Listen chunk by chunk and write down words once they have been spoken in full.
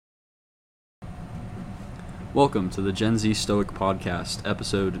Welcome to the Gen Z Stoic Podcast,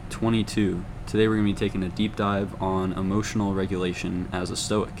 episode 22. Today we're going to be taking a deep dive on emotional regulation as a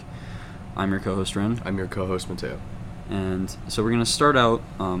Stoic. I'm your co-host, Ren. I'm your co-host, Mateo. And so we're going to start out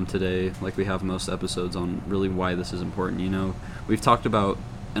today, like we have most episodes, on really why this is important. You know, we've talked about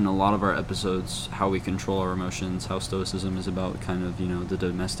in a lot of our episodes how we control our emotions, how Stoicism is about kind of, the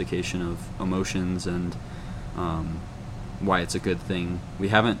domestication of emotions and why it's a good thing. We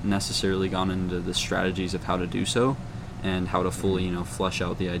haven't necessarily gone into the strategies of how to do so and how to fully, flesh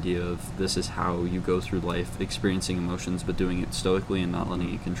out the idea of this is how you go through life experiencing emotions but doing it stoically and not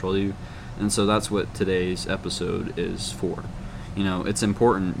letting it control you. And so that's what today's episode is for. It's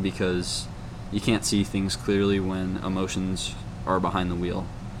important because you can't see things clearly when emotions are behind the wheel.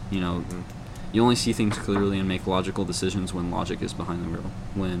 You only see things clearly and make logical decisions when logic is behind the wheel,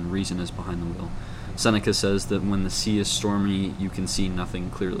 when reason is behind the wheel. Seneca says that when the sea is stormy, you can see nothing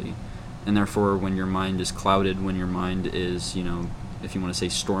clearly. And therefore, when your mind is clouded, when your mind is, if you want to say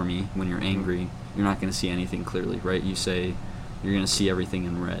stormy, when you're angry, you're not going to see anything clearly, right? You say you're going to see everything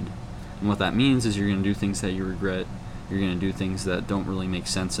in red. And what that means is you're going to do things that you regret, you're going to do things that don't really make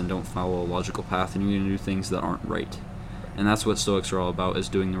sense and don't follow a logical path, and you're going to do things that aren't right. And that's what Stoics are all about, is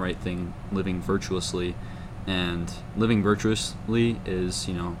doing the right thing, living virtuously. And living virtuously is,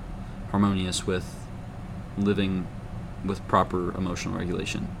 harmonious with living with proper emotional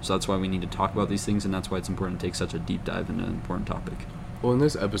regulation. So that's why we need to talk about these things, and that's why it's important to take such a deep dive into an important topic. Well, in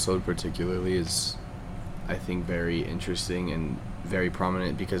this episode particularly is, I think, very interesting and very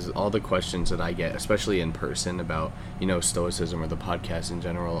prominent because all the questions that I get, especially in person about, Stoicism or the podcast in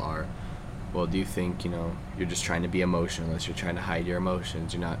general are, well, do you think, you're just trying to be emotionless, you're trying to hide your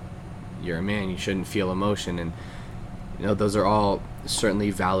emotions, you're a man, you shouldn't feel emotion, and those are all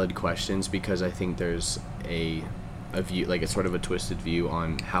certainly valid questions because I think there's a view, like a sort of a twisted view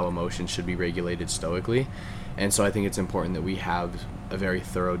on how emotions should be regulated stoically. And so I think it's important that we have a very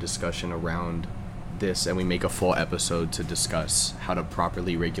thorough discussion around this and we make a full episode to discuss how to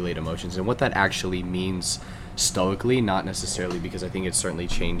properly regulate emotions and what that actually means stoically, not necessarily because I think it's certainly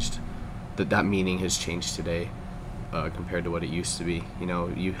changed, that meaning has changed today compared to what it used to be.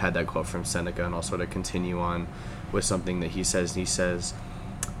 You had that quote from Seneca, and I'll sort of continue on with something that he says. He says,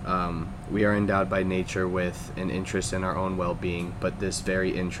 we are endowed by nature with an interest in our own well-being, but this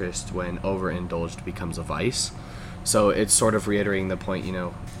very interest, when overindulged, becomes a vice. So it's sort of reiterating the point,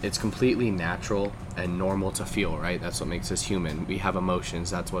 it's completely natural and normal to feel, right? That's what makes us human. We have emotions.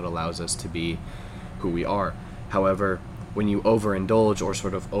 That's what allows us to be who we are. However, when you overindulge or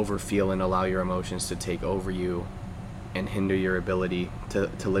sort of overfeel and allow your emotions to take over you and hinder your ability to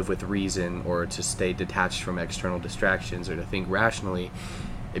live with reason or to stay detached from external distractions or to think rationally,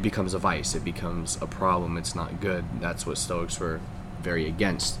 it becomes a vice, it becomes a problem, it's not good. That's what Stoics were very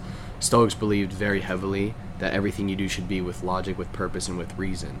against. Stoics believed very heavily that everything you do should be with logic, with purpose, and with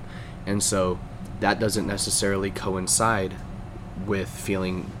reason. And so that doesn't necessarily coincide with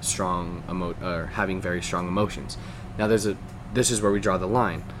feeling strong or having very strong emotions. Now this is where we draw the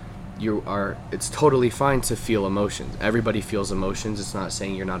line. It's totally fine to feel emotions. Everybody feels emotions. It's not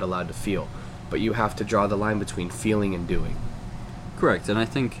saying you're not allowed to feel, but you have to draw the line between feeling and doing. Correct. And I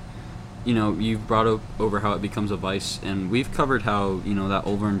think, you've brought over how it becomes a vice, and we've covered how, that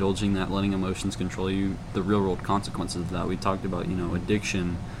overindulging, that letting emotions control you, the real world consequences of that. We talked about,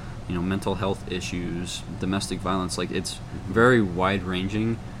 addiction, mental health issues, domestic violence. Like, it's very wide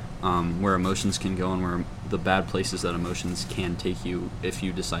ranging where emotions can go and where the bad places that emotions can take you if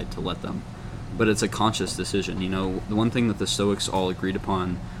you decide to let them. But it's a conscious decision. The one thing that the Stoics all agreed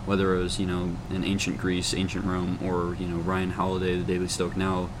upon, whether it was, in ancient Greece, ancient Rome, or, Ryan Holiday, the Daily Stoic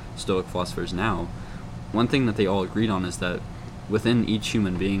now, Stoic philosophers now, one thing that they all agreed on is that within each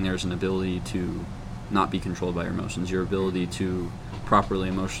human being there's an ability to not be controlled by your emotions, your ability to properly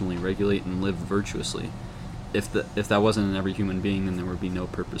emotionally regulate and live virtuously. If that wasn't in every human being, then there would be no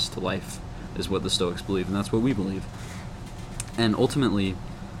purpose to life, is what the Stoics believe, and that's what we believe. And ultimately,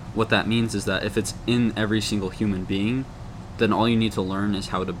 what that means is that if it's in every single human being, then all you need to learn is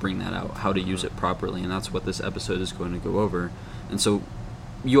how to bring that out, how to use it properly, and that's what this episode is going to go over. And so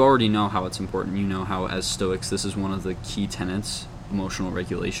you already know how it's important. You know how, as Stoics, this is one of the key tenets, emotional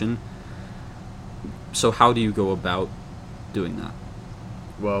regulation. So how do you go about doing that?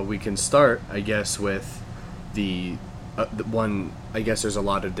 Well, we can start, I guess, with the one. I guess there's a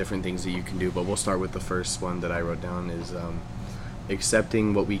lot of different things that you can do, but we'll start with the first one that I wrote down is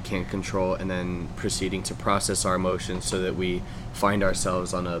accepting what we can't control and then proceeding to process our emotions so that we find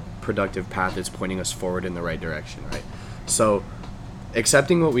ourselves on a productive path that's pointing us forward in the right direction, right? So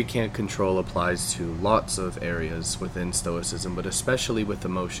accepting what we can't control applies to lots of areas within Stoicism, but especially with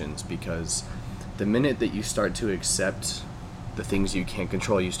emotions, because the minute that you start to accept the things you can't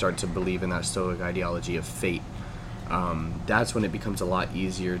control, you start to believe in that Stoic ideology of fate. That's when it becomes a lot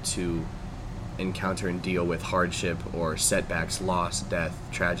easier to encounter and deal with hardship or setbacks, loss, death,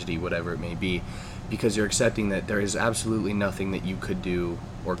 tragedy, whatever it may be, because you're accepting that there is absolutely nothing that you could do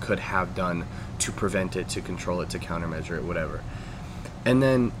or could have done to prevent it, to control it, to countermeasure it, whatever. And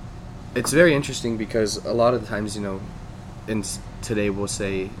then it's very interesting because a lot of the times, and today we'll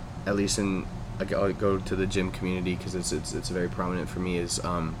say, at least I'll go to the gym community because it's very prominent for me, is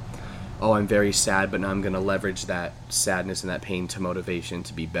I'm very sad, but now I'm going to leverage that sadness and that pain to motivation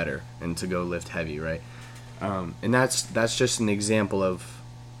to be better and to go lift heavy, right? And that's just an example of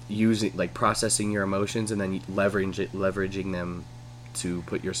using, like, processing your emotions and then leveraging them to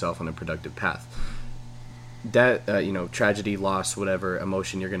put yourself on a productive path. That tragedy, loss, whatever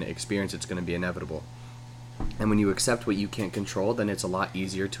emotion you're going to experience, it's going to be inevitable. And when you accept what you can't control, then it's a lot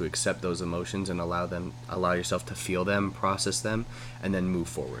easier to accept those emotions and allow yourself to feel them, process them, and then move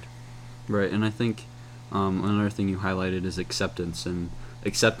forward. Right, and I think another thing you highlighted is acceptance, and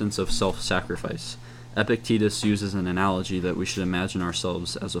acceptance of self-sacrifice. Epictetus uses an analogy that we should imagine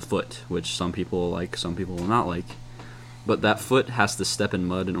ourselves as a foot, which some people will like, some people will not like. But that foot has to step in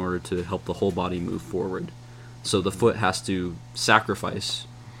mud in order to help the whole body move forward. So the foot has to sacrifice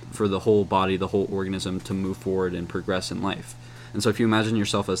for the whole body, the whole organism to move forward and progress in life. And so if you imagine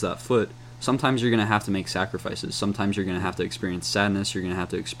yourself as that foot, sometimes you're going to have to make sacrifices. Sometimes you're going to have to experience sadness. You're going to have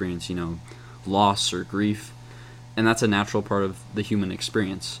to experience, loss or grief. And that's a natural part of the human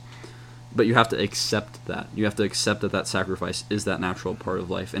experience. But you have to accept that. You have to accept that sacrifice is that natural part of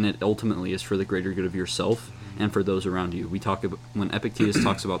life. And it ultimately is for the greater good of yourself and for those around you. We talk about, when Epictetus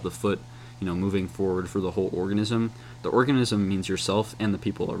talks about the foot, moving forward for the whole organism, the organism means yourself and the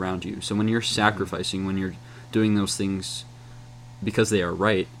people around you. So when you're sacrificing, when you're doing those things because they are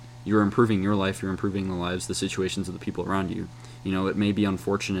right, you're improving your life, you're improving the lives, the situations of the people around you. It may be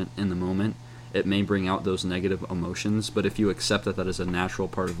unfortunate in the moment, it may bring out those negative emotions, but if you accept that is a natural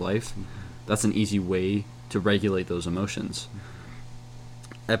part of life, that's an easy way to regulate those emotions.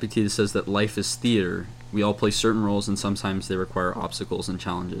 Epictetus says that life is theater. We all play certain roles, and sometimes they require obstacles and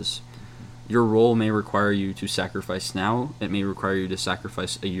challenges. Your role may require you to sacrifice now, it may require you to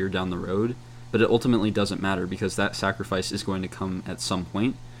sacrifice a year down the road, but it ultimately doesn't matter because that sacrifice is going to come at some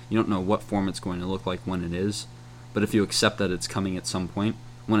point. You don't know what form it's going to look like when it is, but if you accept that it's coming at some point,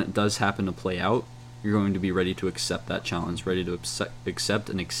 when it does happen to play out, you're going to be ready to accept that challenge, ready to accept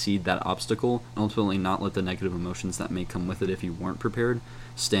and exceed that obstacle, and ultimately not let the negative emotions that may come with it if you weren't prepared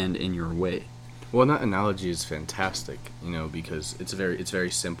stand in your way. Well, that analogy is fantastic, because it's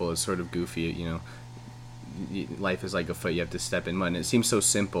very simple. It's sort of goofy, life is like a foot, you have to step in mud. And it seems so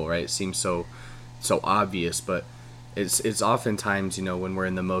simple, right? It seems so obvious, but it's oftentimes, when we're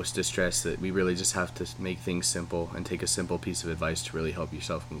in the most distress that we really just have to make things simple and take a simple piece of advice to really help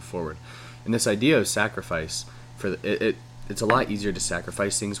yourself move forward. And this idea of sacrifice, it's a lot easier to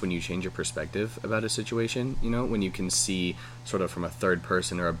sacrifice things when you change your perspective about a situation, when you can see sort of from a third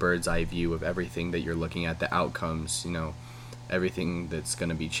person or a bird's eye view of everything that you're looking at, the outcomes, everything that's going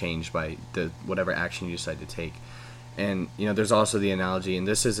to be changed by whatever action you decide to take. And, there's also the analogy, and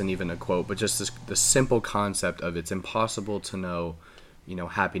this isn't even a quote, but just the simple concept of it's impossible to know,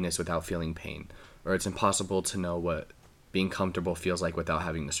 happiness without feeling pain, or it's impossible to know what being comfortable feels like without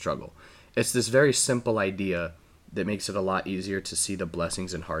having to struggle. It's this very simple idea that makes it a lot easier to see the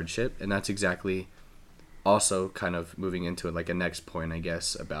blessings and hardship. And that's exactly also kind of moving into like a next point, I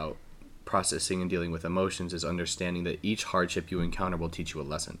guess, about processing and dealing with emotions, is understanding that each hardship you encounter will teach you a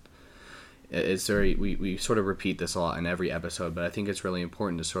lesson. It's we sort of repeat this a lot in every episode, but I think it's really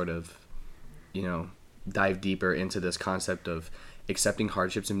important to sort of, dive deeper into this concept of accepting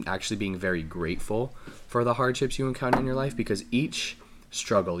hardships and actually being very grateful for the hardships you encounter in your life, because each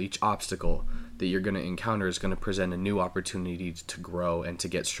struggle, each obstacle that you're going to encounter is going to present a new opportunity to grow and to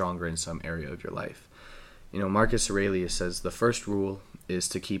get stronger in some area of your life. Marcus Aurelius says the first rule is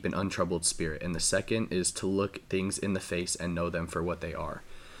to keep an untroubled spirit, and the second is to look things in the face and know them for what they are.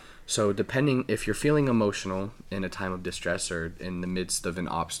 So depending if you're feeling emotional in a time of distress or in the midst of an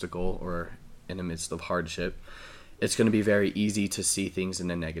obstacle or in the midst of hardship, it's going to be very easy to see things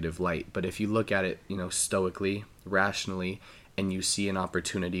in a negative light. But if you look at it, stoically, rationally, and you see an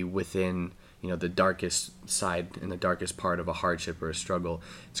opportunity within, the darkest side and the darkest part of a hardship or a struggle,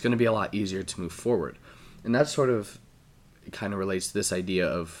 it's going to be a lot easier to move forward. And that sort of kind of relates to this idea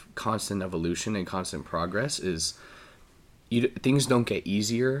of constant evolution and constant progress. Is things don't get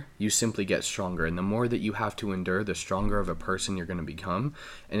easier, you simply get stronger. And the more that you have to endure, the stronger of a person you're going to become.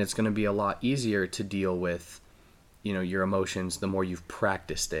 And it's going to be a lot easier to deal with, your emotions the more you've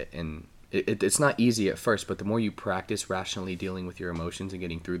practiced it and it's not easy at first, but the more you practice rationally dealing with your emotions and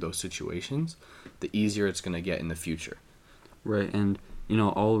getting through those situations, the easier it's going to get in the future. Right, and,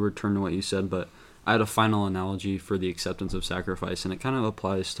 I'll return to what you said, but I had a final analogy for the acceptance of sacrifice, and it kind of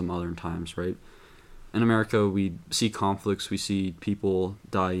applies to modern times, right? In America, we see conflicts, we see people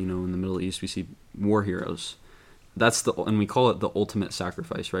die, in the Middle East, we see war heroes. And we call it the ultimate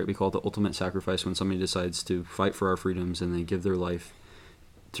sacrifice, right? We call it the ultimate sacrifice when somebody decides to fight for our freedoms and they give their life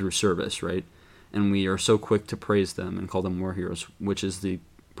through service, right? And we are so quick to praise them and call them war heroes, which is the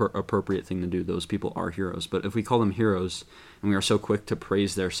appropriate thing to do. Those people are heroes. But if we call them heroes and we are so quick to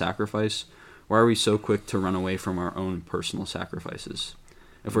praise their sacrifice, why are we so quick to run away from our own personal sacrifices?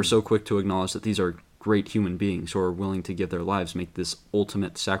 If we're so quick to acknowledge that these are great human beings who are willing to give their lives, make this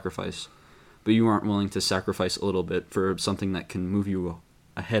ultimate sacrifice, but you aren't willing to sacrifice a little bit for something that can move you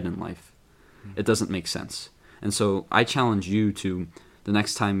ahead in life, it doesn't make sense. And so I challenge you to, the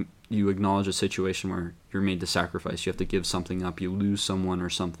next time you acknowledge a situation where you're made to sacrifice, you have to give something up, you lose someone or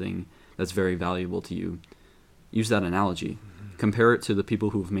something that's very valuable to you, use that analogy. Compare it to the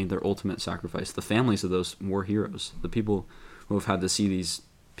people who have made their ultimate sacrifice, the families of those war heroes, the people who have had to see these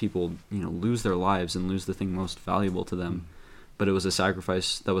people, lose their lives and lose the thing most valuable to them, but it was a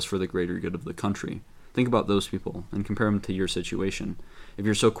sacrifice that was for the greater good of the country. Think about those people and compare them to your situation. If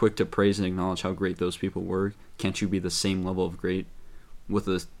you're so quick to praise and acknowledge how great those people were, can't you be the same level of great with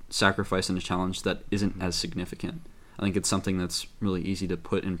a sacrifice and a challenge that isn't as significant? I think it's something that's really easy to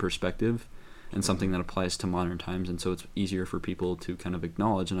put in perspective and something that applies to modern times, and so it's easier for people to kind of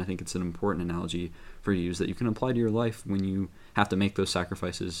acknowledge, and I think it's an important analogy for you to use that you can apply to your life when you have to make those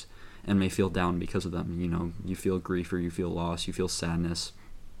sacrifices and may feel down because of them. You feel grief or you feel loss, you feel sadness,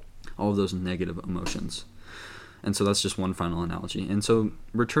 all of those negative emotions. And so that's just one final analogy. And so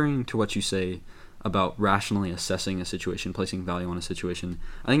returning to what you say about rationally assessing a situation, placing value on a situation,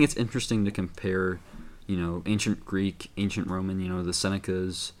 I think it's interesting to compare, ancient Greek, ancient Roman, the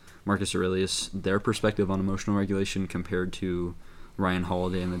Senecas, Marcus Aurelius, their perspective on emotional regulation compared to Ryan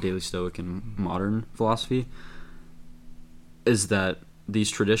Holiday and the Daily Stoic and modern philosophy, is that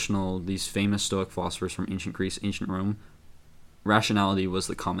these famous Stoic philosophers from ancient Greece, ancient Rome, rationality was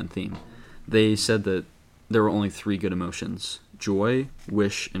the common theme. They said that there were only 3 good emotions: joy,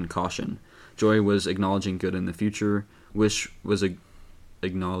 wish, and caution. Joy was acknowledging good in the future, wish was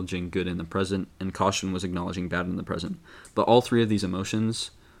acknowledging good in the present, and caution was acknowledging bad in the present. But all 3 of these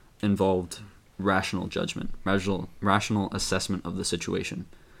emotions involved rational judgment, rational assessment of the situation,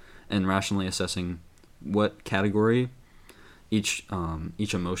 and rationally assessing what category each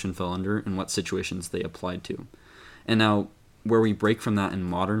emotion fell under and what situations they applied to. And now, where we break from that in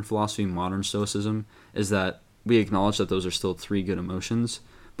modern philosophy, modern Stoicism, is that we acknowledge that those are still 3 good emotions,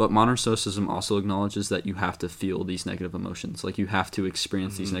 but modern Stoicism also acknowledges that you have to feel these negative emotions. Like, you have to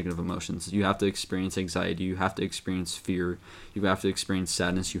experience these negative emotions. You have to experience anxiety. You have to experience fear. You have to experience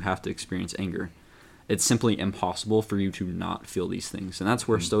sadness. You have to experience anger. It's simply impossible for you to not feel these things. And that's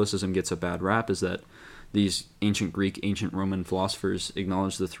where Stoicism gets a bad rap, is that these ancient Greek, ancient Roman philosophers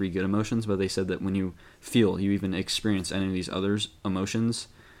acknowledged the 3 good emotions, but they said that when you feel, you even experience any of these other emotions,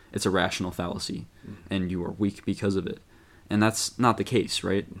 it's a rational fallacy, and you are weak because of it. And that's not the case,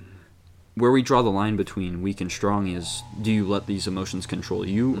 right? Where we draw the line between weak and strong is, do you let these emotions control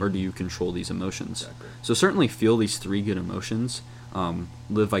you, or do you control these emotions? Exactly. So certainly feel these 3 good emotions,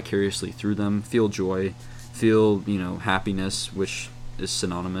 live vicariously through them, feel joy, feel, happiness, which is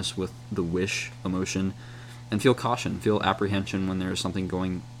synonymous with the wish emotion, and feel caution, feel apprehension when there is something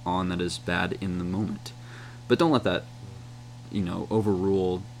going on that is bad in the moment. But don't let that,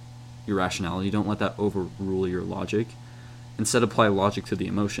 overrule your rationality. Don't let that overrule your logic. Instead, apply logic to the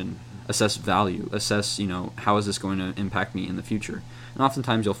emotion. Assess value. Assess, how is this going to impact me in the future? And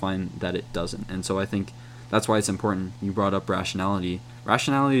oftentimes you'll find that it doesn't. And so I think that's why it's important. You brought up rationality.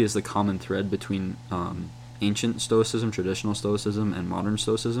 Rationality is the common thread between ancient Stoicism, traditional Stoicism, and modern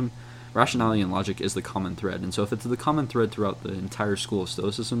Stoicism. Rationality and logic is the common thread. And so if it's the common thread throughout the entire school of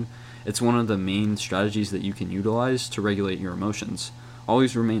Stoicism, it's one of the main strategies that you can utilize to regulate your emotions.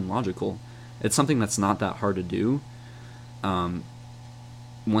 Always remain logical. It's something that's not that hard to do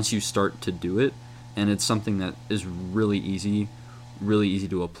once you start to do it, and it's something that is really easy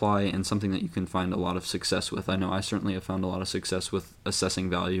to apply, and something that you can find a lot of success with. I know I certainly have found a lot of success with assessing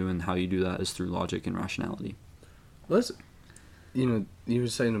value, and how you do that is through logic and rationality. You were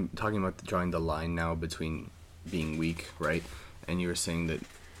talking about drawing the line now between being weak, right? And you were saying that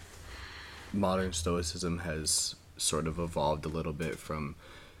modern Stoicism has sort of evolved a little bit from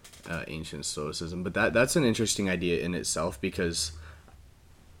ancient Stoicism, but that's an interesting idea in itself, because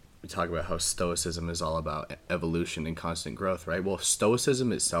we talk about how Stoicism is all about evolution and constant growth, right? Well,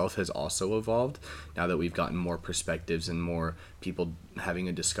 Stoicism itself has also evolved now that we've gotten more perspectives and more people having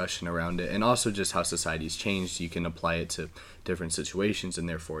a discussion around it, and also just how society's changed. You can apply it to different situations, and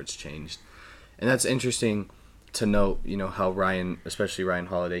therefore it's changed. And that's interesting to note, how Ryan, especially Ryan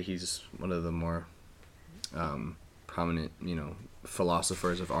Holiday, he's one of the more prominent,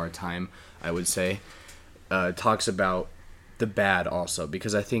 philosophers of our time, I would say, talks about the bad also,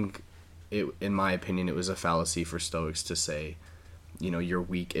 because I think in my opinion, it was a fallacy for Stoics to say, you're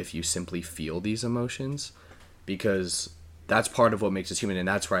weak if you simply feel these emotions, because that's part of what makes us human. And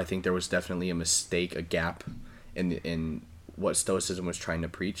that's where I think there was definitely a mistake, a gap in what Stoicism was trying to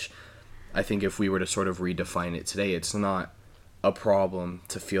preach. I think if we were to sort of redefine it today, it's not a problem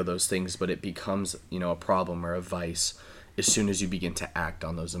to feel those things, but it becomes, a problem or a vice as soon as you begin to act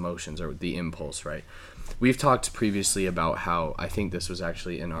on those emotions or the impulse, right? We've talked previously about how, I think this was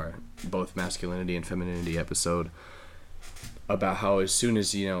actually in our both masculinity and femininity episode, about how as soon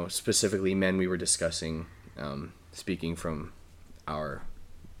as, specifically men, we were discussing, speaking from our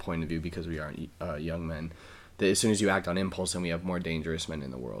point of view because we are young men, that as soon as you act on impulse, then we have more dangerous men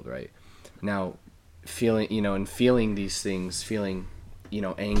in the world, right? Now, feeling these things, feeling,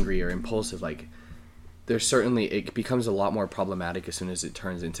 angry or impulsive, like, it becomes a lot more problematic as soon as it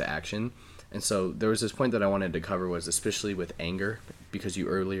turns into action. And so there was this point that I wanted to cover, was especially with anger, because you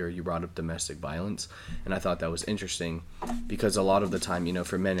brought up domestic violence, and I thought that was interesting because a lot of the time,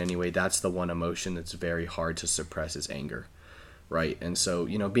 for men anyway, that's the one emotion that's very hard to suppress, is anger, right? And so,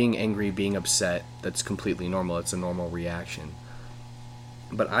 being angry, being upset, that's completely normal. It's a normal reaction.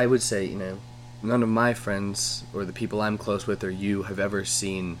 But I would say, none of my friends or the people I'm close with or you have ever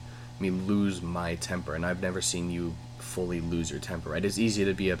seen me lose my temper, and I've never seen you fully lose your temper, right? It's easy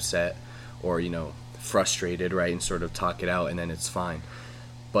to be upset or, frustrated, right, and sort of talk it out, and then it's fine.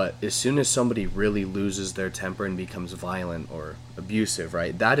 But as soon as somebody really loses their temper and becomes violent or abusive,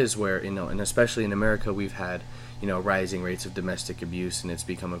 right, that is where, and especially in America, we've had, rising rates of domestic abuse, and it's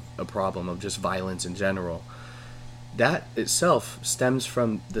become a problem of just violence in general. That itself stems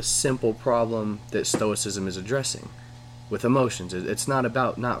from the simple problem that Stoicism is addressing with emotions. It's not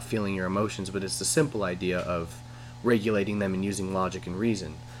about not feeling your emotions, but it's the simple idea of regulating them and using logic and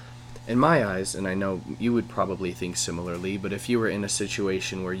reason. In my eyes, and I know you would probably think similarly, but if you were in a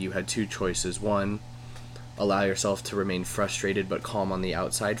situation where you had two choices: one, allow yourself to remain frustrated but calm on the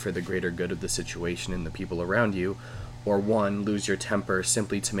outside for the greater good of the situation and the people around you, or one, lose your temper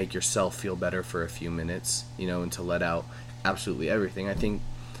simply to make yourself feel better for a few minutes, and to let out absolutely everything, I think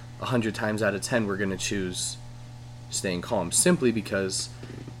 100 times out of 10 we're going to choose staying calm, simply because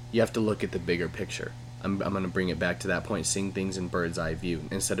you have to look at the bigger picture. I'm going to bring it back to that point, seeing things in bird's eye view,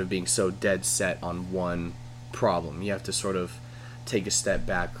 instead of being so dead set on one problem. You have to sort of take a step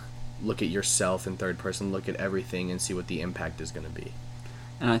back, look at yourself in third person, look at everything, and see what the impact is going to be.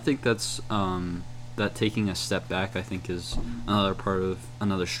 And I think that's that taking a step back, I think, is another part of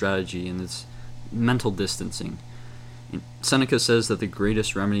another strategy, and it's mental distancing. Seneca says that the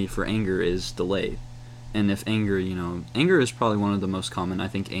greatest remedy for anger is delay. And if anger is probably one of the most common. I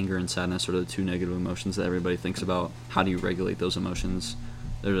think anger and sadness are the two negative emotions that everybody thinks about. How do you regulate those emotions?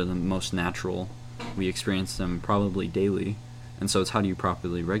 They're the most natural. We experience them probably daily. And so it's how do you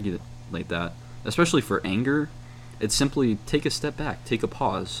properly regulate that? Especially for anger, it's simply take a step back, take a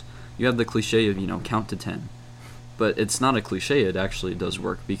pause. You have the cliche of, count to 10. But it's not a cliche, it actually does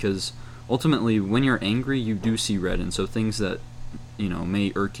work, because ultimately when you're angry, you do see red. And so things that,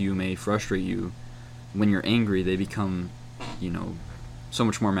 may irk you, may frustrate you, when you're angry, they become, so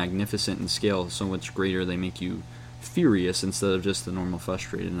much more magnificent in scale, so much greater. They make you furious instead of just the normal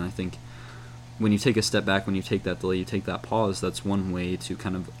frustrated. And I think when you take a step back, when you take that delay, you take that pause, that's one way to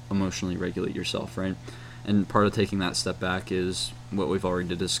kind of emotionally regulate yourself, right? And part of taking that step back is what we've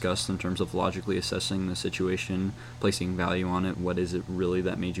already discussed in terms of logically assessing the situation, placing value on it. What is it really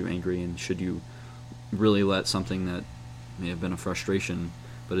that made you angry, and should you really let something that may have been a frustration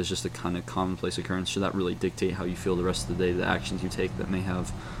but is just a kind of commonplace occurrence, should that really dictate how you feel the rest of the day, the actions you take that may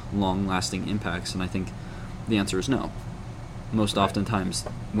have long-lasting impacts? And I think the answer is no. Most oftentimes,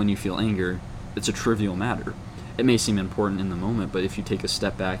 when you feel anger, it's a trivial matter. It may seem important in the moment, but if you take a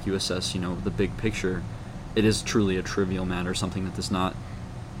step back, you assess, the big picture, it is truly a trivial matter, something that does not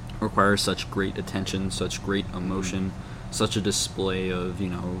require such great attention, such great emotion, such a display of,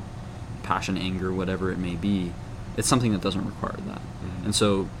 passion, anger, whatever it may be. It's something that doesn't require that. Mm-hmm. And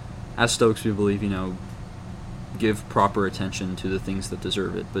so, as Stoics, we believe, give proper attention to the things that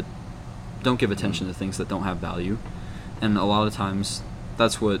deserve it, but don't give attention to things that don't have value. And a lot of times,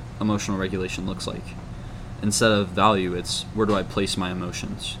 that's what emotional regulation looks like. Instead of value, it's where do I place my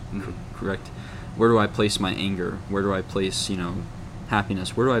emotions? Correct? Where do I place my anger? Where do I place,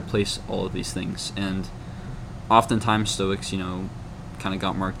 happiness? Where do I place all of these things? And oftentimes Stoics, kind of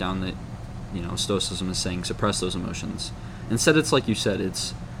got marked down that, Stoicism is saying suppress those emotions. Instead, it's like you said,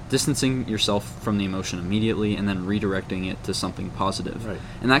 it's distancing yourself from the emotion immediately and then redirecting it to something positive. Right.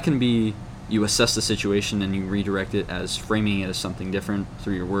 And that can be you assess the situation and you redirect it as framing it as something different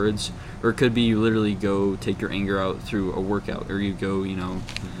through your words, or it could be you literally go take your anger out through a workout, or you go, you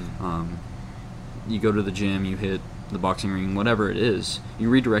go to the gym, you hit the boxing ring, whatever it is, you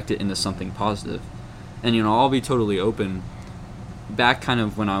redirect it into something positive. And, I'll be totally open. Back kind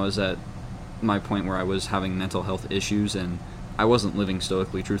of when I was at my point where I was having mental health issues and I wasn't living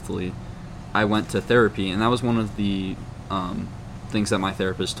stoically, truthfully, I went to therapy, and that was one of the things that my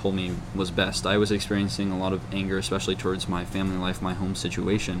therapist told me was best. I was experiencing a lot of anger, especially towards my family life, my home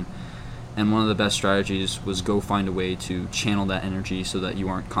situation, and one of the best strategies was go find a way to channel that energy so that you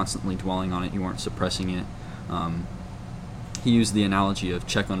aren't constantly dwelling on it, you aren't suppressing it. He used the analogy of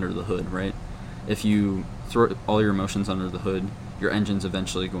check under the hood, right? If you throw all your emotions under the hood, your engine's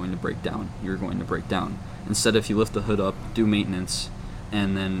eventually going to break down. You're going to break down. Instead, if you lift the hood up, do maintenance,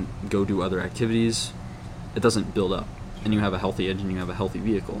 and then go do other activities, it doesn't build up. And you have a healthy engine, you have a healthy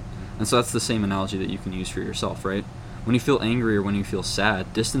vehicle. And so that's the same analogy that you can use for yourself, right? When you feel angry or when you feel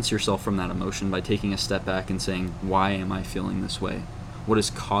sad, distance yourself from that emotion by taking a step back and saying, why am I feeling this way? What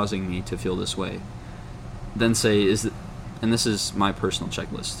is causing me to feel this way? Then say, and this is my personal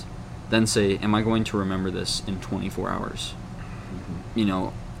checklist, then say, am I going to remember this in 24 hours?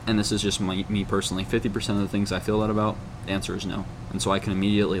 And this is just me personally, 50% of the things I feel that about, the answer is no. And so I can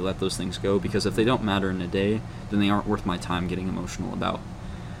immediately let those things go, because if they don't matter in a day, then they aren't worth my time getting emotional about.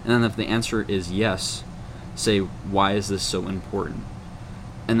 And then if the answer is yes, say, why is this so important?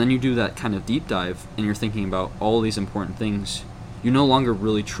 And then you do that kind of deep dive, and you're thinking about all these important things. You no longer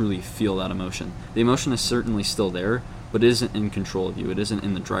really truly feel that emotion. The emotion is certainly still there, but it isn't in control of you. It isn't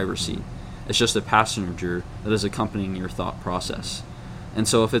in the driver's seat. It's just a passenger that is accompanying your thought process. And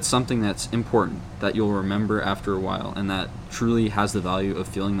so if it's something that's important, that you'll remember after a while, and that truly has the value of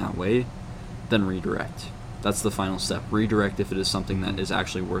feeling that way, then redirect. That's the final step. Redirect if it is something that is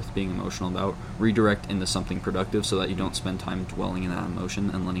actually worth being emotional about. Redirect into something productive so that you don't spend time dwelling in that emotion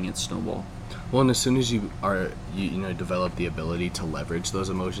and letting it snowball. Well, and as soon as you develop the ability to leverage those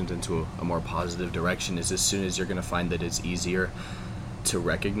emotions into a more positive direction, is as soon as you're going to find that it's easier to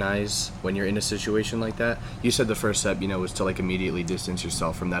recognize when you're in a situation like that. You said the first step, was to immediately distance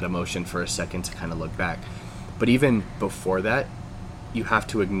yourself from that emotion for a second to kind of look back. But even before that, you have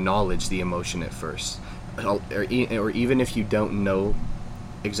to acknowledge the emotion at first. Or even if you don't know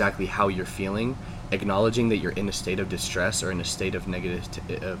exactly how you're feeling, acknowledging that you're in a state of distress or in a state of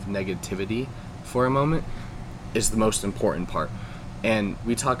negativity for a moment is the most important part. And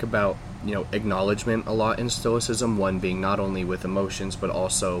we talk about acknowledgement a lot in Stoicism, one being not only with emotions, but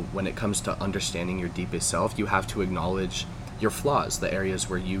also when it comes to understanding your deepest self, you have to acknowledge your flaws, the areas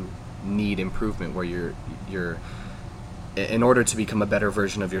where you need improvement, where you're in order to become a better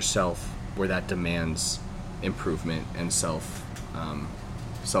version of yourself, where that demands improvement and self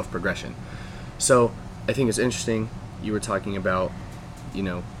progression. So I think it's interesting, you were talking about,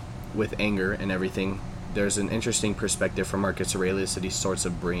 with anger and everything, there's an interesting perspective from Marcus Aurelius that he sort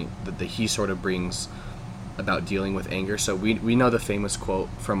of brings about dealing with anger. So we know the famous quote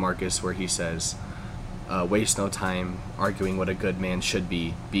from Marcus where he says, waste no time arguing what a good man should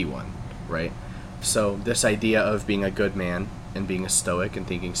be one, right? So this idea of being a good man and being a stoic and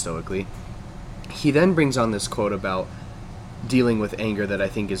thinking stoically, he then brings on this quote about dealing with anger that I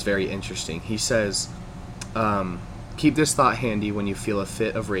think is very interesting. He says, keep this thought handy when you feel a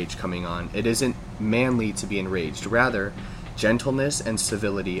fit of rage coming on. It isn't manly to be enraged. Rather, gentleness and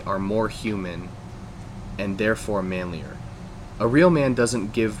civility are more human and therefore manlier. A real man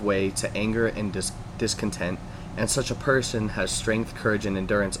doesn't give way to anger and discontent, and such a person has strength, courage, and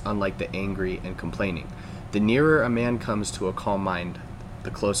endurance, unlike the angry and complaining. The nearer a man comes to a calm mind,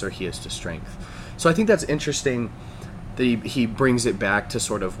 the closer he is to strength. So I think that's interesting that he brings it back to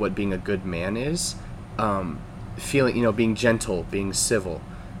sort of what being a good man is. Feeling, being gentle, being civil.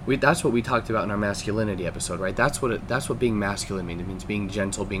 That's what we talked about in our masculinity episode, right? That's what being masculine means. It means being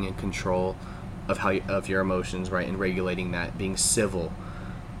gentle, being in control of your emotions, right, and regulating that, being civil.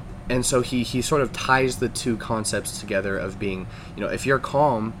 And so he sort of ties the two concepts together of being, if you're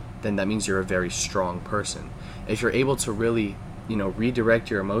calm, then that means you're a very strong person. If you're able to really, redirect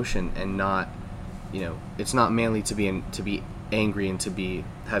your emotion and not, it's not manly to be angry and to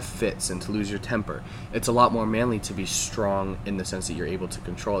have fits and to lose your temper. It's a lot more manly to be strong in the sense that you're able to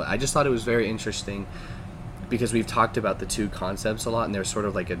control it. I just thought it was very interesting because we've talked about the two concepts a lot, and there's sort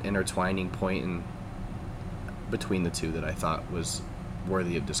of like an intertwining point in between the two that I thought was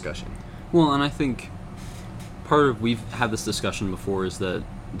worthy of discussion. Well, and I think we've had this discussion before is that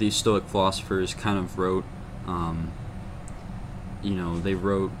these Stoic philosophers kind of wrote, they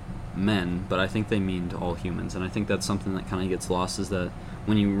wrote men, but I think they mean all humans, and I think that's something that kind of gets lost, is that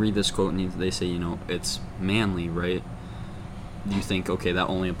when you read this quote and they say, it's manly, right? You think, okay, that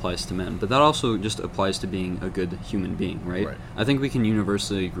only applies to men, but that also just applies to being a good human being, right? I think we can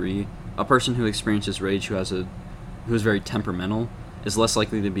universally agree a person who experiences rage, who is very temperamental, is less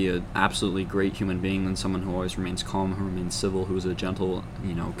likely to be an absolutely great human being than someone who always remains calm, who remains civil, who is a gentle,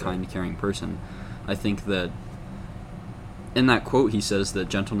 kind, caring person. I think that in that quote he says that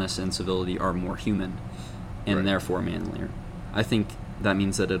gentleness and civility are more human and therefore manlier. I think that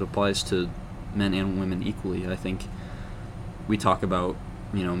means that it applies to men and women equally. I think we talk about,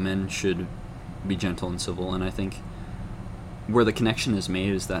 men should be gentle and civil, and I think where the connection is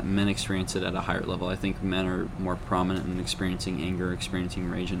made is that men experience it at a higher level. I think men are more prominent in experiencing anger, experiencing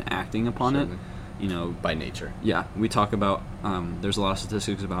rage, and acting upon it. By nature. Yeah, we talk about, there's a lot of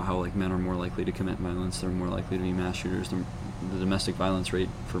statistics about how men are more likely to commit violence, they're more likely to be mass shooters. The domestic violence rate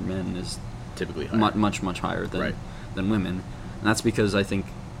for men is typically higher. much higher than women. And that's because I think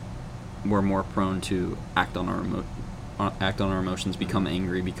we're more prone to act on our emotions, become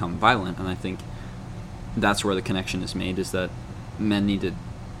angry, become violent, and I think that's where the connection is made, is that men need to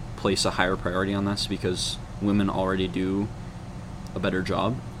place a higher priority on this because women already do a better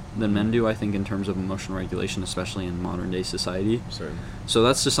job than men do, I think, in terms of emotional regulation, especially in modern day society. Certainly. So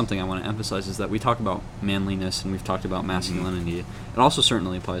that's just something I want to emphasize, is that we talk about manliness and we've talked about masculinity. It also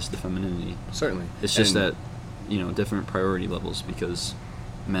certainly applies to femininity. Certainly. It's just that, different priority levels, because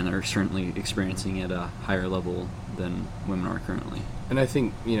men are certainly experiencing it at a higher level than women are currently. And I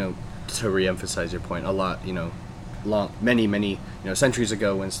think, to re-emphasize your point, a lot, many, centuries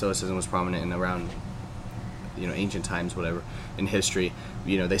ago when Stoicism was prominent and around, ancient times, whatever, in history,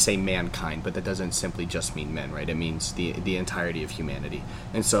 they say mankind, but that doesn't simply just mean men, right? It means the entirety of humanity.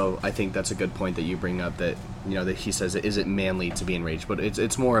 And so I think that's a good point that you bring up, that, that he says, is it manly to be enraged? But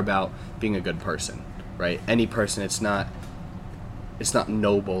it's more about being a good person, right? Any person, it's not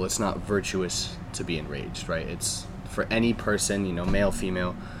noble, it's not virtuous to be enraged, right? It's for any person, male,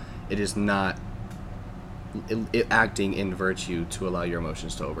 female, it is not acting in virtue to allow your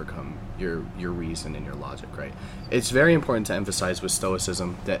emotions to overcome your reason and your logic, right? It's very important to emphasize with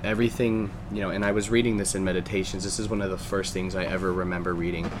Stoicism that everything, and I was reading this in Meditations, this is one of the first things I ever remember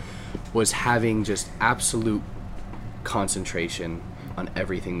reading, was having just absolute concentration on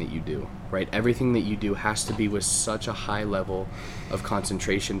everything that you do, right? Everything that you do has to be with such a high level of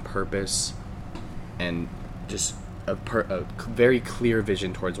concentration, purpose, and just a very clear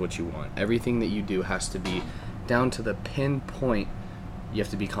vision towards what you want. Everything that you do has to be down to the pinpoint. You have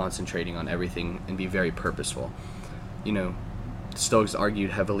to be concentrating on everything and be very purposeful. Stoics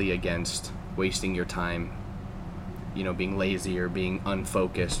argued heavily against wasting your time, being lazy or being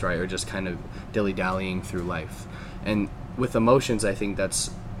unfocused, right? Or just kind of dilly-dallying through life. And with emotions, I think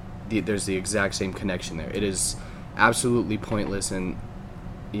there's the exact same connection there. It is absolutely pointless and,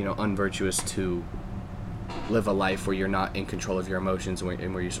 unvirtuous to live a life where you're not in control of your emotions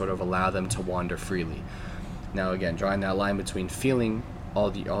and where you sort of allow them to wander freely. Now, again, drawing that line between feeling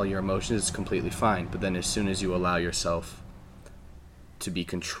all your emotions is completely fine, but then as soon as you allow yourself to be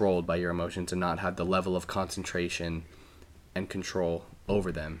controlled by your emotions and not have the level of concentration and control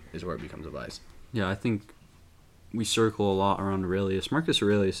over them is where it becomes a vice. Yeah, I think we circle a lot around Aurelius. Marcus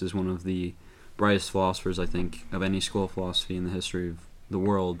Aurelius is one of the brightest philosophers, I think, of any school of philosophy in the history of the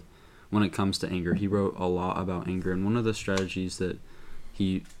world when it comes to anger. He wrote a lot about anger, and one of the strategies that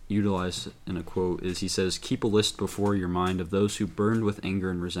he utilized in a quote is, he says, "Keep a list before your mind of those who burned with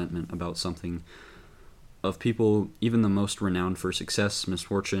anger and resentment about something, of people even the most renowned for success,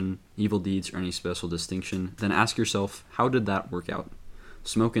 misfortune, evil deeds, or any special distinction. Then ask yourself, how did that work out?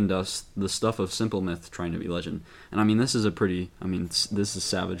 Smoke and dust, the stuff of simple myth trying to be legend." And this is this is a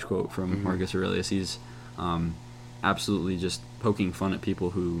savage quote from Marcus Aurelius. He's absolutely just poking fun at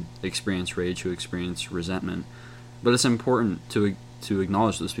people who experience rage, who experience resentment. But it's important to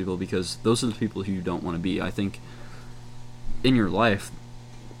acknowledge those people, because those are the people who you don't want to be. I think in your life,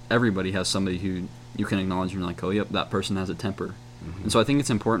 everybody has somebody who you can acknowledge and you're like, oh, yep, that person has a temper. And so I think it's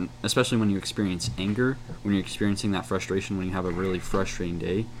important, especially when you experience anger, when you're experiencing that frustration, when you have a really frustrating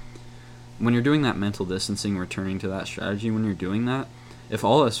day, when you're doing that mental distancing, returning to that strategy, when you're doing that, if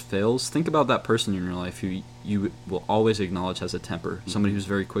all else fails, think about that person in your life who you will always acknowledge has a temper, somebody who's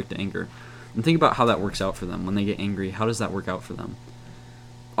very quick to anger. And think about how that works out for them. When they get angry, how does that work out for them?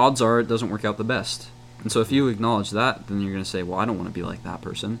 Odds are it doesn't work out the best. And so if you acknowledge that, then you're going to say, well, I don't want to be like that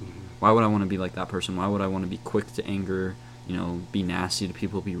person. Why would I want to be like that person? Why would I want to be quick to anger, be nasty to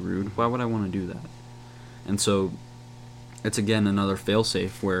people, be rude? Why would I want to do that? And so it's, again, another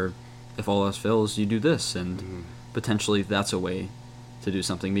fail-safe where if all else fails, you do this. And potentially that's a way to do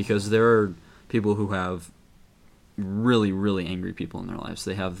something, because there are people who have really, really angry people in their lives.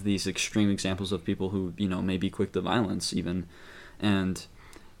 They have these extreme examples of people who, may be quick to violence even. And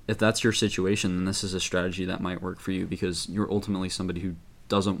if that's your situation, then this is a strategy that might work for you, because you're ultimately somebody who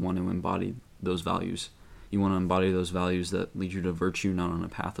doesn't want to embody those values. You want to embody those values that lead you to virtue, not on a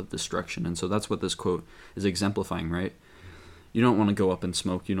path of destruction. And so that's what this quote is exemplifying, right? You don't want to go up in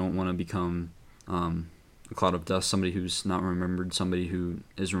smoke. You don't want to become a cloud of dust, somebody who's not remembered, somebody who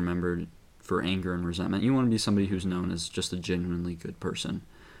is remembered for anger and resentment. You want to be somebody who's known as just a genuinely good person.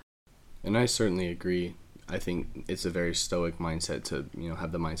 And I certainly agree. I think it's a very Stoic mindset to,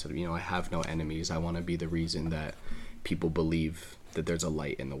 have the mindset of, I have no enemies. I want to be the reason that people believe that there's a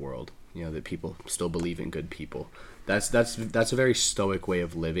light in the world, that people still believe in good people. That's a very Stoic way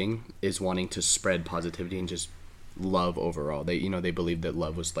of living, is wanting to spread positivity and just love overall. They believed that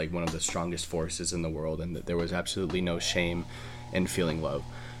love was like one of the strongest forces in the world, and that there was absolutely no shame in feeling love.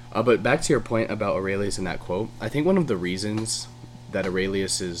 But back to your point about Aurelius and that quote, I think one of the reasons that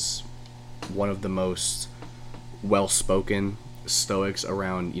Aurelius is one of the most well-spoken Stoics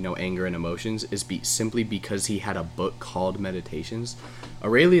around, anger and emotions is simply because he had a book called Meditations.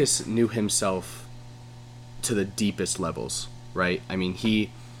 Aurelius knew himself to the deepest levels, right? I mean, he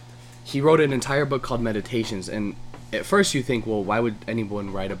wrote an entire book called Meditations, and at first you think, well, why would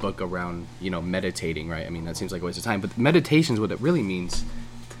anyone write a book around, meditating, right? I mean, that seems like a waste of time. But Meditations, what it really means,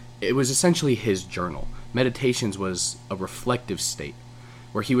 it was essentially his journal. Meditations was a reflective state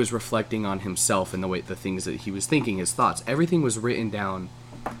where he was reflecting on himself and the things that he was thinking, his thoughts. Everything was written down,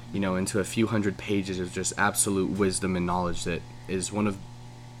 into a few hundred pages of just absolute wisdom and knowledge that is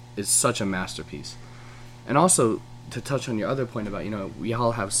such a masterpiece. And also, to touch on your other point about, we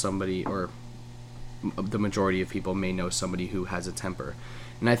all have somebody, or the majority of people may know somebody who has a temper.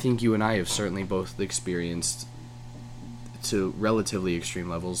 And I think you and I have certainly both experienced, to relatively extreme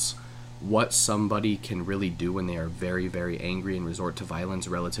levels, what somebody can really do when they are very, very angry and resort to violence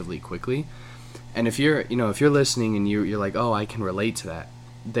relatively quickly. And if you're listening and you're like, oh, I can relate to that,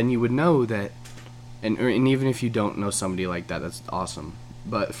 then you would know that, and even if you don't know somebody like that, that's awesome.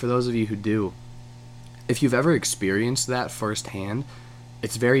 But for those of you who do, if you've ever experienced that firsthand,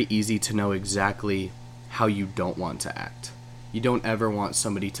 it's very easy to know exactly how you don't want to act. You don't ever want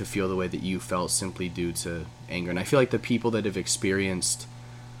somebody to feel the way that you felt simply due to anger. And I feel like the people that have experienced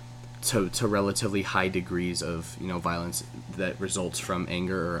to relatively high degrees of, violence that results from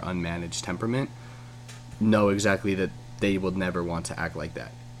anger or unmanaged temperament know exactly that they will never want to act like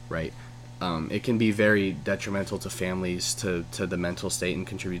that, right? It can be very detrimental to families, to the mental state, and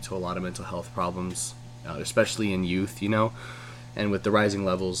contribute to a lot of mental health problems, especially in youth, and with the rising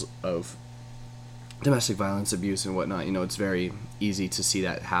levels of domestic violence, abuse, and whatnot, it's very easy to see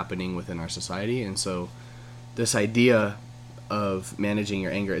that happening within our society. And so this idea of managing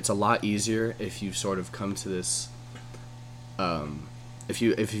your anger, it's a lot easier if you sort of come to this, if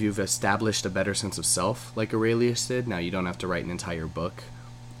you've established a better sense of self, like Aurelius did. Now, you don't have to write an entire book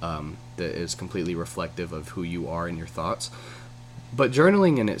that is completely reflective of who you are and your thoughts, but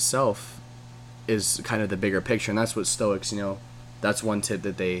journaling in itself is kind of the bigger picture. And that's what Stoics, that's one tip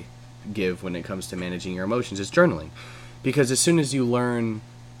that they give when it comes to managing your emotions, is journaling. Because as soon as you learn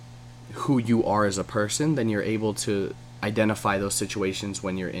who you are as a person, then you're able to identify those situations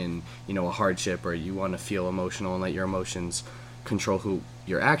when you're in, a hardship, or you want to feel emotional and let your emotions control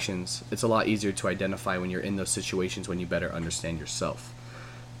your actions. It's a lot easier to identify when you're in those situations when you better understand yourself.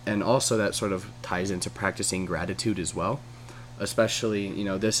 And also that sort of ties into practicing gratitude as well. Especially,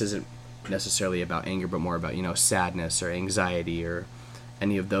 this isn't necessarily about anger, but more about, sadness or anxiety or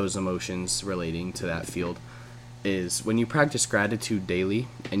any of those emotions relating to that field. Is when you practice gratitude daily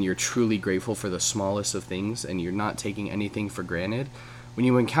and you're truly grateful for the smallest of things and you're not taking anything for granted, when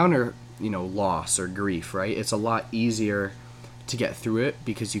you encounter, loss or grief, right, it's a lot easier to get through it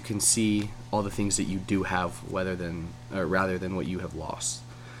because you can see all the things that you do have rather than what you have lost.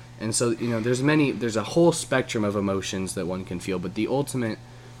 And so, there's a whole spectrum of emotions that one can feel, but the ultimate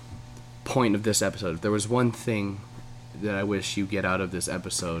point of this episode, if there was one thing that I wish you get out of this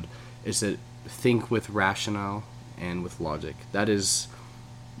episode, is that think with rationale and with logic. That is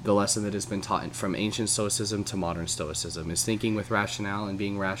the lesson that has been taught from ancient Stoicism to modern Stoicism, is thinking with rationale and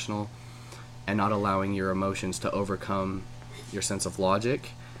being rational and not allowing your emotions to overcome your sense of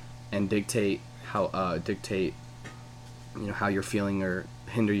logic and dictate how you're feeling or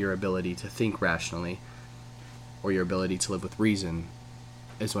hinder your ability to think rationally. or your ability to live with reason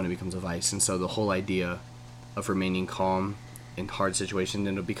is when it becomes a vice. And so the whole idea of remaining calm in hard situations,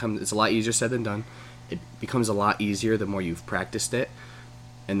 and it's a lot easier said than done. It becomes a lot easier the more you've practiced it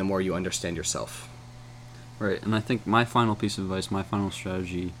and the more you understand yourself. Right, and I think my final piece of advice, my final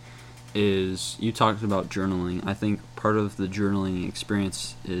strategy is, you talked about journaling. I think part of the journaling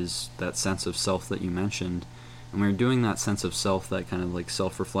experience is that sense of self that you mentioned. And when you're doing that sense of self, that kind of like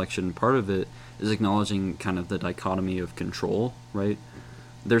self-reflection, part of it is acknowledging kind of the dichotomy of control, right?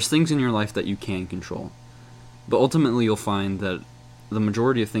 There's things in your life that you can control. But ultimately you'll find that the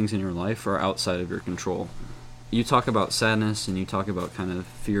majority of things in your life are outside of your control. You talk about sadness and you talk about kind of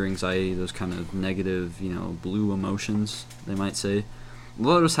fear, anxiety, those kind of negative, blue emotions, they might say. A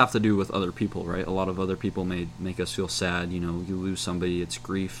lot of us have to do with other people, right? A lot of other people may make us feel sad. You lose somebody, it's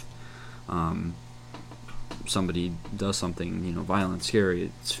grief. Somebody does something, violent,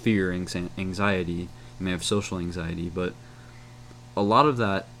 scary, it's fear, anxiety. You may have social anxiety, but a lot of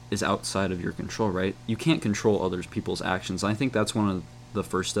that is outside of your control, right? You can't control other people's actions. I think that's one of the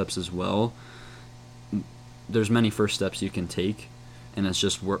first steps as well. There's many first steps you can take, and it's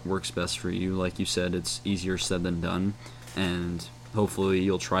just what works best for you. Like you said, it's easier said than done, and hopefully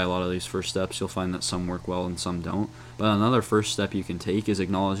you'll try a lot of these first steps. You'll find that some work well and some don't. But another first step you can take is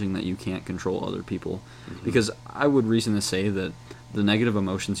acknowledging that you can't control other people. Mm-hmm. Because I would reason to say that the negative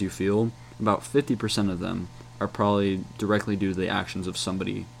emotions you feel, about 50% of them are probably directly due to the actions of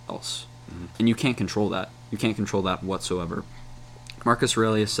somebody else. Mm-hmm. And you can't control that. You can't control that whatsoever. Marcus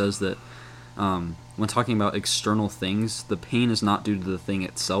Aurelius says that when talking about external things, the pain is not due to the thing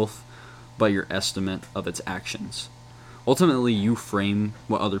itself, but your estimate of its actions. Ultimately, you frame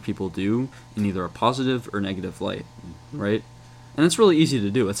what other people do in either a positive or negative light, right? And it's really easy to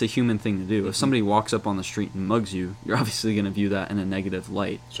do. It's a human thing to do. If somebody walks up on the street and mugs you, you're obviously going to view that in a negative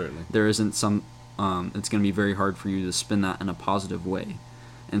light. Certainly. There isn't some... it's going to be very hard for you to spin that in a positive way.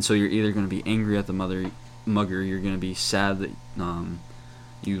 And so you're either going to be angry at the mugger, you're going to be sad that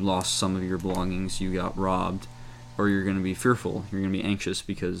you lost some of your belongings, you got robbed, or you're going to be fearful, you're going to be anxious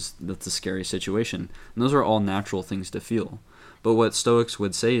because that's a scary situation. And those are all natural things to feel. But what Stoics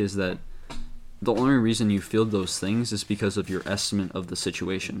would say is that the only reason you feel those things is because of your estimate of the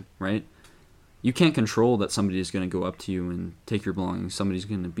situation, right? You can't control that somebody is going to go up to you and take your belongings, somebody's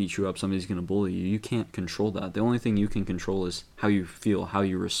going to beat you up, somebody's going to bully you. You can't control that. The only thing you can control is how you feel, how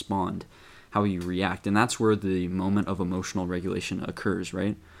you respond, how you react. And that's where the moment of emotional regulation occurs,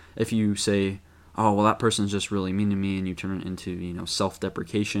 right? If you say, oh, well, that person's just really mean to me, and you turn it into,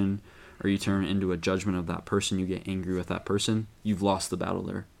 self-deprecation, or you turn it into a judgment of that person, you get angry with that person, you've lost the battle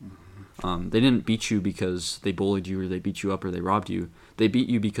there. Mm-hmm. They didn't beat you because they bullied you or they beat you up or they robbed you. They beat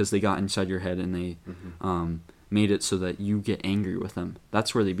you because they got inside your head and they made it so that you get angry with them.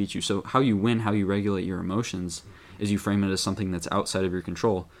 That's where they beat you. So how you win, how you regulate your emotions, is you frame it as something that's outside of your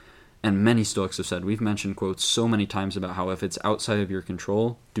control. And many Stoics have said, we've mentioned quotes so many times about how if it's outside of your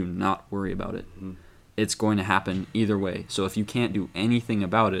control, do not worry about it. Mm-hmm. It's going to happen either way. So if you can't do anything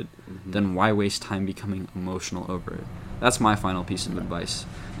about it, then why waste time becoming emotional over it? That's my final piece of advice.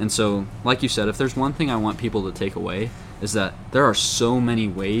 And so, like you said, if there's one thing I want people to take away, is that there are so many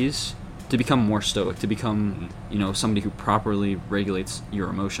ways to become more stoic, to become, somebody who properly regulates your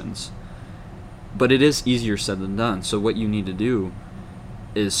emotions. But it is easier said than done. So what you need to do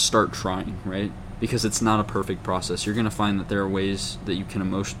is start trying, right? Because it's not a perfect process. You're going to find that there are ways that you can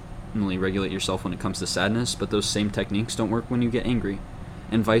emotionally regulate yourself when it comes to sadness, but those same techniques don't work when you get angry,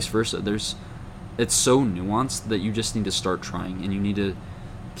 and vice versa. It's so nuanced that you just need to start trying, and you need to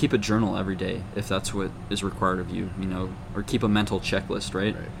keep a journal every day if that's what is required of you, or keep a mental checklist,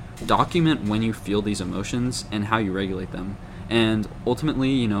 right? Document when you feel these emotions and how you regulate them. And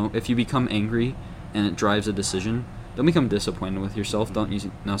ultimately, if you become angry and it drives a decision, don't become disappointed with yourself. Don't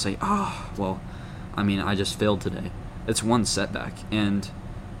say, I just failed today. It's one setback, and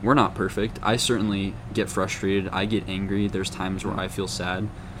we're not perfect. I certainly get frustrated. I get angry. There's times where I feel sad,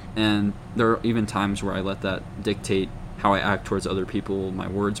 and there are even times where I let that dictate how I act towards other people, my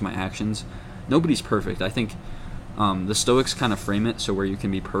words, my actions. Nobody's perfect. I think the Stoics kind of frame it so where you can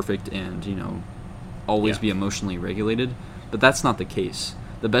be perfect and, always be emotionally regulated, but that's not the case.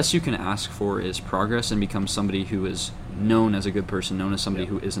 The best you can ask for is progress and become somebody who is known as a good person, known as somebody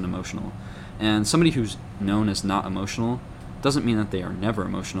who isn't emotional. And somebody who's known as not emotional doesn't mean that they are never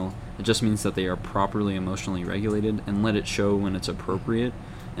emotional. It just means that they are properly emotionally regulated and let it show when it's appropriate.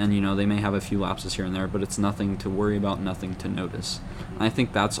 And, they may have a few lapses here and there, but it's nothing to worry about, nothing to notice. And I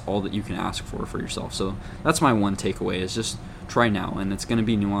think that's all that you can ask for yourself. So that's my one takeaway, is just try now. And it's going to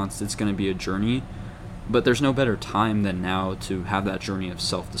be nuanced. It's going to be a journey. But there's no better time than now to have that journey of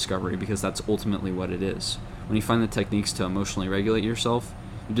self-discovery, because that's ultimately what it is. when you find the techniques to emotionally regulate yourself,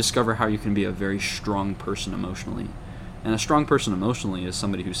 you discover how you can be a very strong person emotionally. And a strong person emotionally is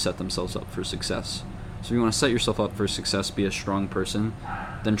somebody who set themselves up for success. So if you want to set yourself up for success, be a strong person,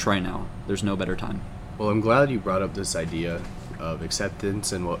 then try now. There's no better time. Well, I'm glad you brought up this idea of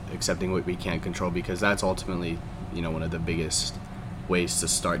acceptance and accepting what we can't control, because that's ultimately, one of the biggest ways to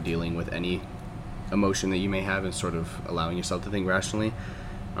start dealing with any emotion that you may have and sort of allowing yourself to think rationally.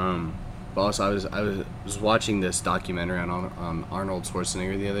 But also, I was watching this documentary on Arnold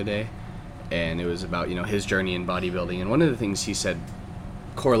Schwarzenegger the other day, and it was about his journey in bodybuilding, and one of the things he said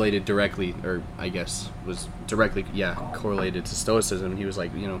correlated directly, or I guess was directly correlated to Stoicism. He was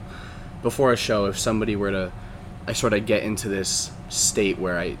like, before a show, if somebody were to, I sort of get into this state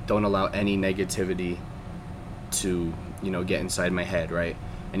where I don't allow any negativity to get inside my head, right?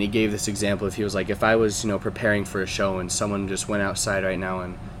 And he gave this example. If he was like, if I was preparing for a show and someone just went outside right now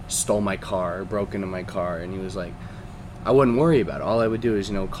and stole my car or broke into my car, and he was like, I wouldn't worry about it. All I would do is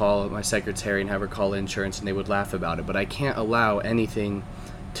call my secretary and have her call insurance, and they would laugh about it. But I can't allow anything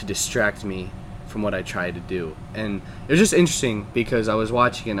to distract me from what I try to do. And it was just interesting because I was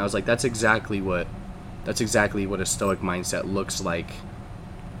watching it and I was like, that's exactly what a Stoic mindset looks like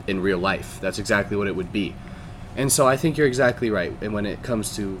in real life. That's exactly what it would be. And so I think you're exactly right. And when it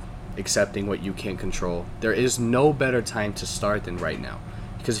comes to accepting what you can't control, there is no better time to start than right now.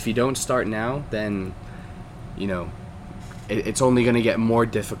 Because if you don't start now, then it's only going to get more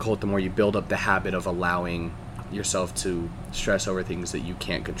difficult the more you build up the habit of allowing yourself to stress over things that you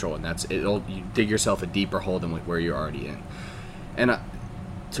can't control, and you dig yourself a deeper hole than where you're already in. And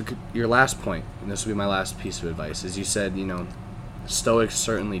to your last point, and this will be my last piece of advice, is you said Stoics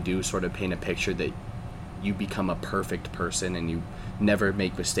certainly do sort of paint a picture that you become a perfect person and you never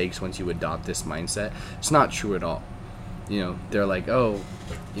make mistakes once you adopt this mindset. It's not true at all. They're like,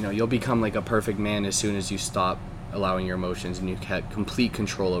 you'll become like a perfect man as soon as you stop allowing your emotions and you have complete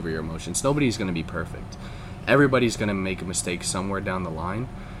control over your emotions. Nobody's going to be perfect. Everybody's going to make a mistake somewhere down the line.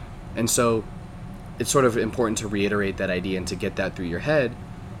 And so it's sort of important to reiterate that idea and to get that through your head,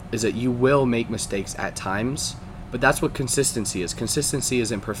 is that you will make mistakes at times, but that's what consistency is. Consistency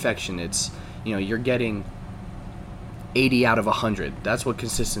isn't perfection. It's, you're getting 80 out of 100. That's what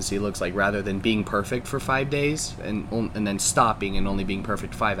consistency looks like, rather than being perfect for 5 days and then stopping and only being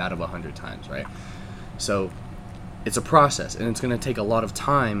perfect 5 out of 100 times, right? So it's a process, and it's going to take a lot of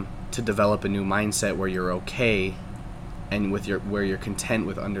time to develop a new mindset where you're okay and where you're content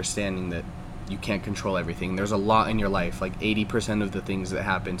with understanding that you can't control everything. There's a lot in your life, like 80% of the things that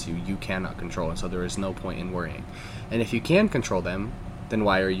happen to you cannot control, and so there is no point in worrying. And if you can control them, then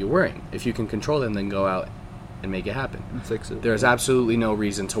why are you worrying? If you can control them, then go out and make it happen. And fix it. There's absolutely no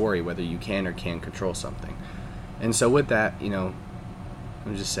reason to worry whether you can or can't control something. And so with that, let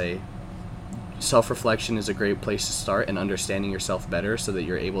me just say, self-reflection is a great place to start, and understanding yourself better so that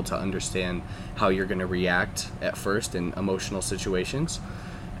you're able to understand how you're going to react at first in emotional situations.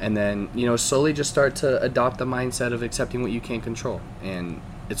 And then, slowly just start to adopt the mindset of accepting what you can't control. And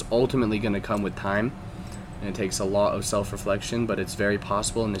it's ultimately going to come with time, and it takes a lot of self-reflection, but it's very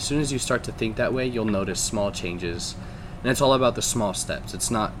possible. And as soon as you start to think that way, you'll notice small changes. And it's all about the small steps.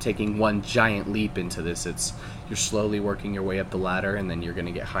 It's not taking one giant leap into this. You're slowly working your way up the ladder, and then you're going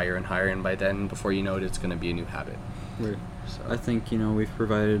to get higher and higher, and by then, before you know it, it's going to be a new habit. Right. So I think, we've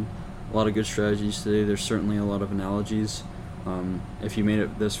provided a lot of good strategies today. There's certainly a lot of analogies. If you made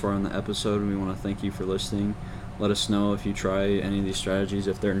it this far in the episode, we want to thank you for listening. Let us know if you try any of these strategies,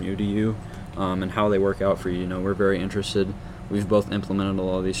 if they're new to you, and how they work out for you. We're very interested. We've both implemented a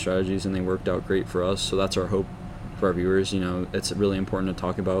lot of these strategies, and they worked out great for us, so that's our hope for our viewers. It's really important to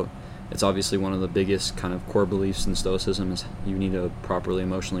talk about. It's obviously one of the biggest kind of core beliefs in Stoicism is you need to properly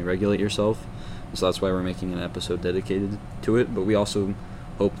emotionally regulate yourself. So that's why we're making an episode dedicated to it. But we also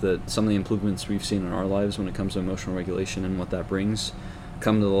hope that some of the improvements we've seen in our lives when it comes to emotional regulation and what that brings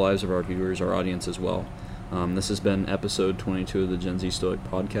come to the lives of our viewers, our audience as well. This has been episode 22 of the Gen Z Stoic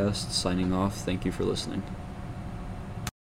podcast. Signing off. Thank you for listening.